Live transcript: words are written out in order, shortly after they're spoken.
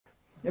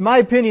In my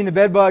opinion, the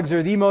bed bugs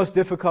are the most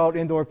difficult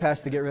indoor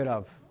pests to get rid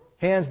of,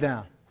 hands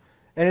down.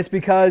 And it's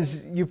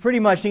because you pretty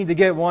much need to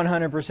get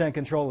 100%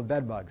 control of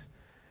bed bugs.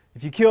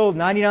 If you kill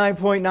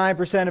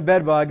 99.9% of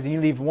bed bugs and you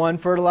leave one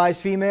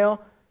fertilized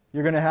female,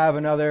 you're going to have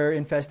another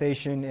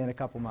infestation in a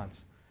couple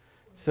months.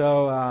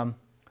 So,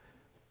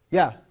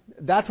 yeah,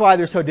 that's why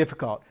they're so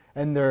difficult.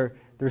 And they're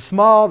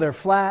small, they're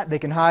flat, they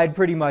can hide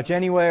pretty much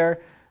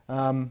anywhere.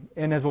 And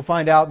as we'll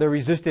find out, they're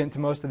resistant to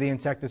most of the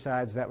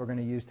insecticides that we're going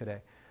to use today.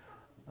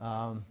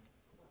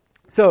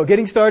 So,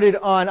 getting started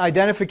on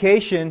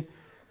identification,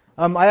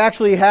 I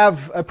actually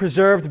have a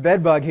preserved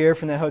bed bug here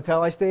from the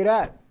hotel I stayed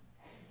at.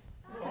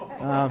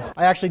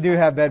 I actually do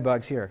have bed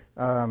bugs here.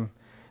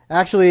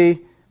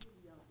 Actually,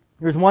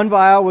 there's one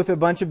vial with a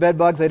bunch of bed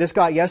bugs I just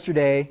got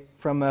yesterday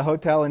from a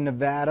hotel in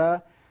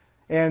Nevada,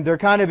 and they're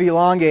kind of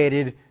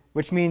elongated,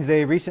 which means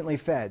they recently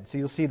fed. So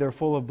you'll see they're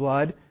full of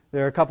blood.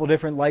 There are a couple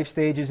different life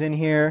stages in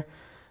here.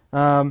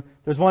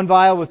 There's one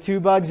vial with 2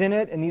 bugs in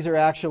it, and these are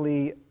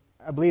actually,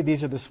 I believe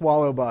these are the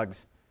swallow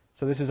bugs.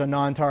 So this is a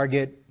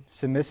non-target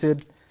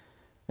submissid,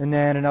 and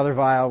then another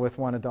vial with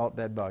 1 adult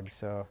bed bug.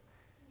 So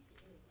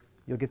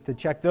you'll get to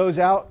check those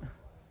out.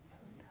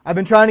 I've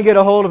been trying to get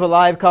a hold of a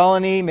live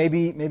colony.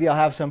 Maybe I'll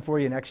have some for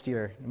you next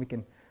year, and we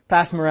can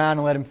pass them around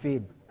and let them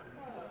feed.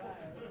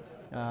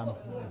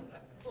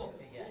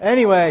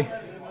 Anyway.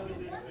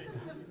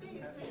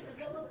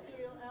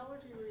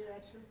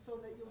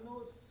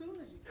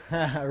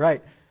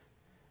 Right.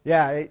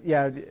 Yeah.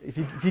 If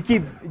you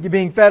keep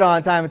being fed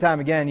on time and time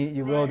again,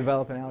 you will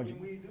develop an allergy.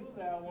 When we do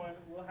that one,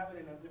 we'll have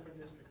it in a different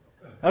district.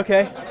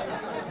 Okay.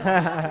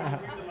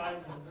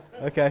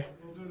 Okay.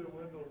 We'll do the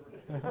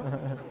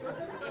window.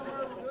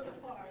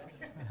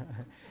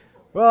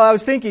 Well, I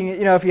was thinking,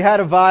 if you had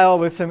a vial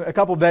with a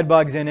couple bed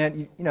bugs in it,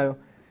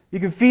 you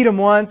can feed them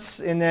once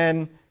and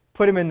then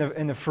put them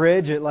in the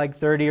fridge at like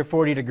 30 or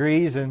 40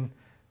 degrees, and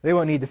they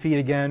won't need to feed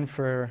again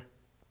for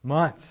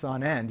months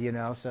on end,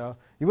 so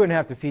you wouldn't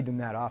have to feed them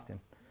that often.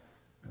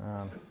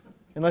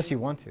 Unless you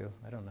want to.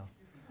 I don't know.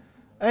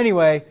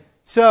 Anyway,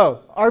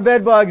 so are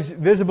bed bugs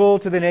visible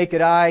to the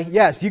naked eye?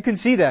 Yes, you can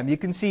see them. You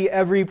can see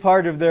every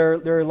part of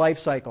their life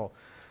cycle.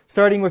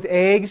 Starting with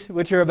eggs,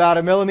 which are about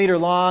 1 millimeter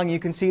long, you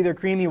can see they're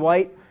creamy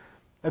white.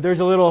 If there's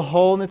a little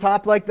hole in the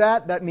top like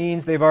that, that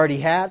means they've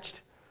already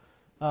hatched.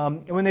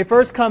 And when they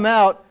first come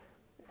out,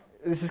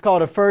 this is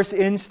called a first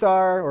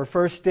instar or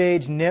first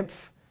stage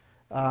nymph.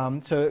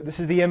 So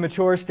this is the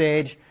immature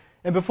stage.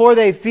 And before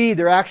they feed,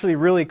 they're actually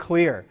really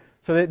clear.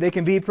 So that they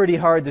can be pretty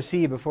hard to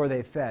see before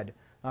they've fed.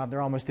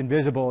 They're almost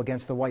invisible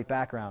against the white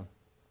background.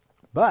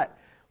 But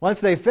once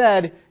they've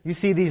fed, you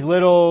see these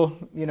little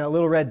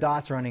red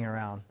dots running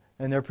around.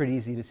 And they're pretty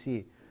easy to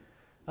see.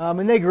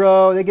 And they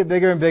grow, they get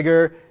bigger and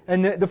bigger.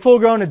 And the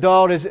full-grown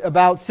adult is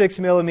about 6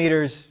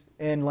 millimeters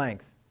in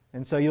length.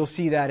 And so you'll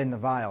see that in the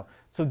vial.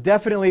 So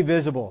definitely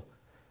visible.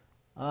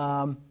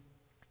 And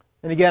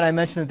again, I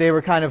mentioned that they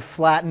were kind of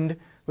flattened,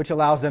 which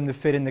allows them to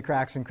fit in the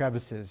cracks and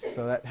crevices.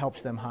 So that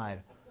helps them hide.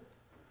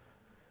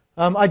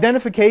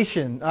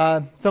 Identification.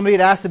 Somebody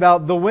had asked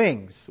about the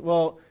wings.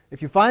 Well,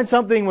 if you find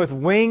something with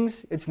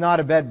wings, it's not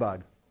a bed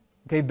bug.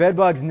 Okay, bed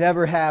bugs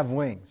never have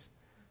wings.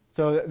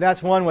 So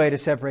that's one way to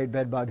separate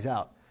bed bugs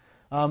out.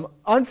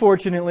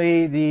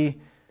 Unfortunately, the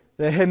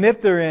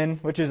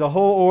hemipteran, which is a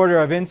whole order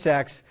of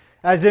insects,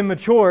 as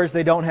immatures,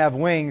 they don't have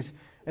wings,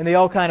 and they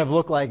all kind of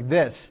look like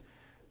this.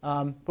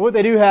 But what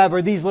they do have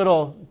are these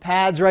little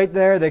pads right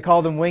there. They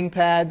call them wing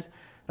pads.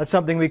 That's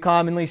something we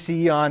commonly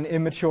see on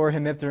immature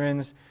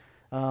hemipterans.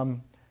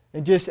 And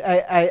just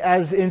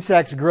as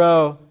insects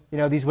grow,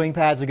 these wing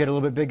pads will get a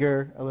little bit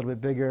bigger, a little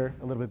bit bigger,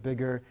 a little bit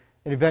bigger,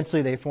 and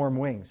eventually they form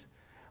wings.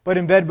 But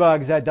in bed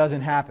bugs, that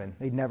doesn't happen.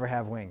 They never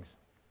have wings.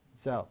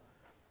 So,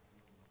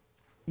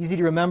 easy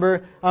to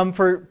remember.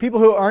 For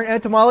people who aren't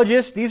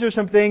entomologists, these are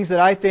some things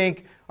that I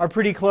think are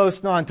pretty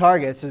close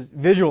non-targets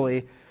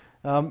visually.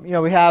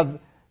 We have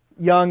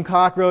young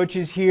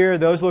cockroaches here.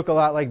 Those look a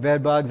lot like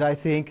bed bugs, I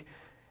think.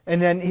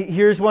 And then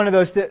here's one of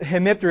those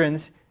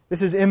hemipterans.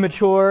 This is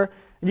immature.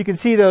 And you can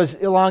see those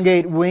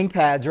elongate wing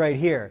pads right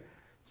here.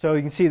 So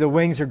you can see the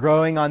wings are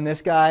growing on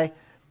this guy.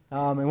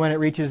 And when it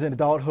reaches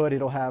adulthood,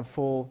 it'll have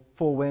full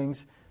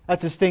wings.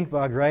 That's a stink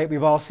bug, right?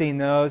 We've all seen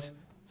those.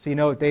 So you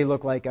know what they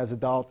look like as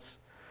adults.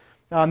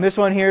 This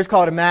one here is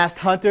called a masked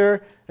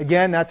hunter.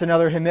 Again, that's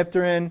another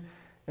hemipteran.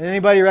 And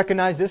anybody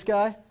recognize this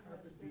guy?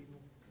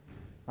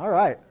 All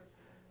right.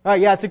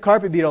 Yeah, it's a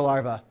carpet beetle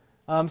larva.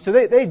 So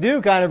they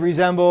do kind of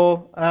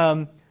resemble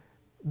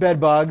bed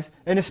bugs.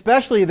 And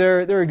especially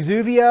their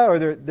exuvia, or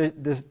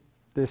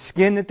the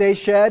skin that they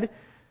shed.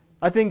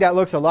 I think that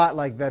looks a lot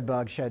like bed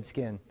bug shed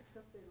skin.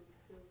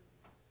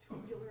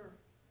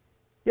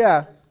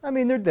 Yeah, I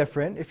mean, they're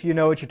different if you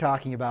know what you're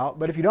talking about.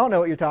 But if you don't know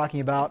what you're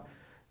talking about,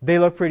 they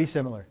look pretty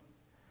similar.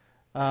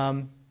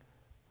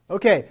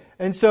 Okay,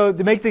 and so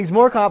to make things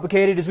more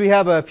complicated is we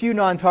have a few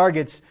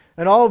non-targets.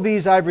 And all of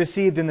these I've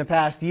received in the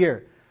past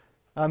year.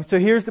 So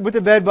here's what the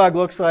bed bug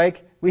looks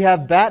like. We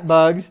have bat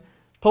bugs,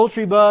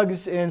 poultry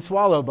bugs, and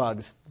swallow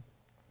bugs.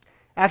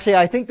 Actually,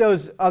 I think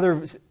those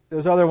other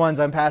those other ones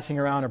I'm passing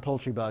around are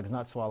poultry bugs,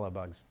 not swallow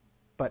bugs.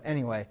 But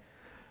anyway,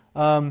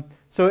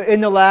 so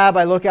in the lab,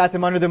 I look at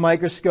them under the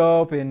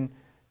microscope, and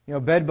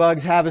bed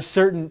bugs have a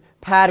certain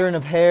pattern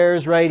of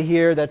hairs right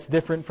here that's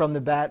different from the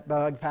bat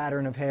bug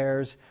pattern of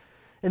hairs.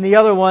 And the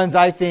other ones,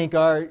 I think,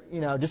 are,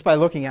 just by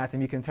looking at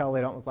them, you can tell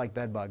they don't look like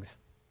bed bugs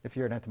if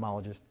you're an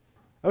entomologist.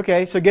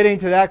 Okay, so getting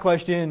to that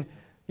question,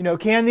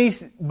 can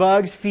these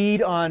bugs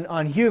feed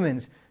on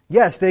humans?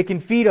 Yes, they can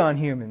feed on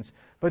humans,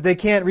 but they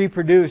can't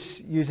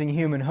reproduce using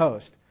human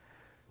host.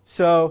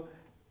 So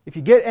if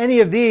you get any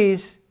of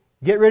these,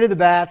 get rid of the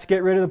bats,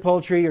 get rid of the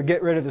poultry, or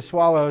get rid of the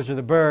swallows or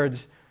the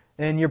birds,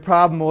 and your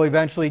problem will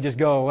eventually just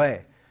go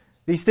away.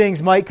 These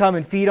things might come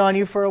and feed on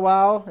you for a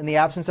while in the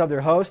absence of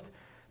their host,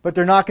 but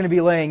they're not going to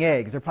be laying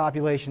eggs. Their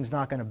population's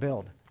not going to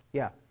build.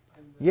 Yeah.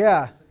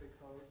 Yeah.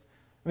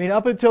 I mean,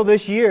 up until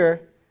this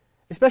year,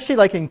 especially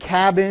like in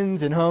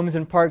cabins and homes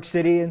in Park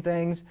City and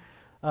things,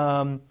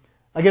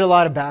 I get a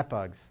lot of bat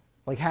bugs,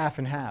 like half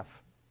and half.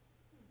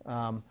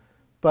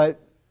 But,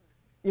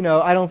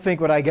 I don't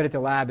think what I get at the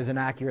lab is an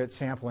accurate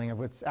sampling of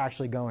what's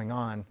actually going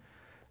on.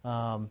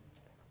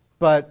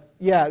 But,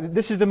 yeah,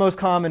 this is the most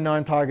common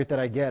non-target that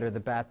I get are the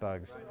bat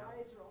bugs.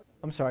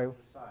 I'm sorry.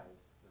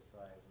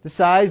 The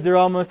size, they're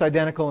almost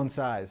identical in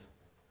size.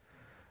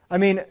 I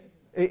mean,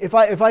 if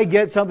I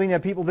get something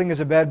that people think is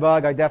a bed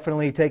bug, I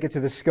definitely take it to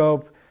the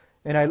scope,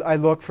 and I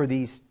look for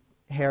these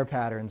hair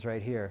patterns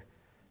right here.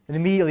 And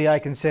immediately I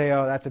can say,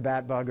 oh, that's a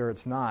bat bug or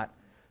it's not.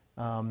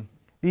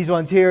 These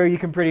ones here, you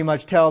can pretty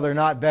much tell they're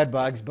not bed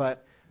bugs,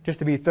 but just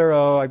to be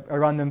thorough, I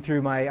run them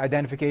through my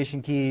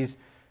identification keys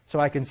so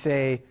I can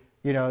say,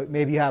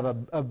 maybe you have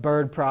a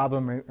bird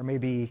problem or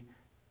maybe,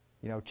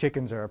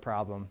 chickens are a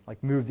problem.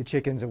 Like move the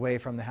chickens away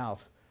from the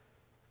house.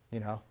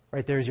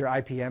 Right there's your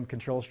IPM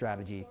control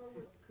strategy.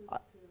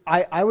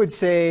 I would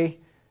say,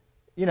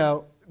 they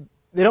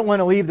don't want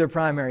to leave their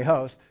primary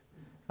host.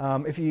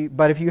 But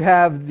if you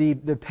have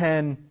the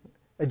pen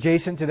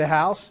adjacent to the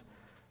house,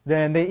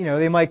 then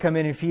they might come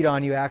in and feed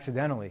on you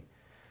accidentally.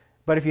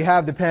 But if you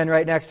have the pen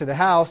right next to the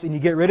house and you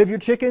get rid of your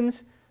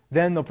chickens,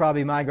 then they'll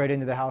probably migrate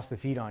into the house to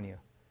feed on you.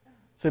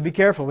 So be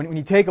careful. When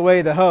you take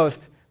away the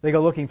host, they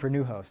go looking for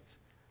new hosts.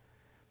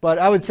 But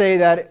I would say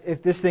that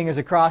if this thing is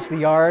across the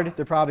yard,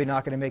 they're probably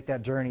not going to make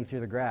that journey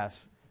through the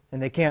grass.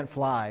 And they can't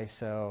fly,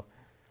 so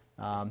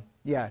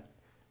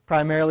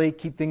primarily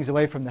keep things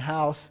away from the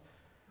house.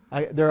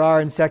 There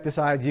are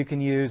insecticides you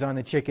can use on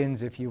the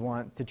chickens if you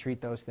want to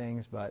treat those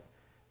things, but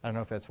I don't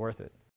know if that's worth it.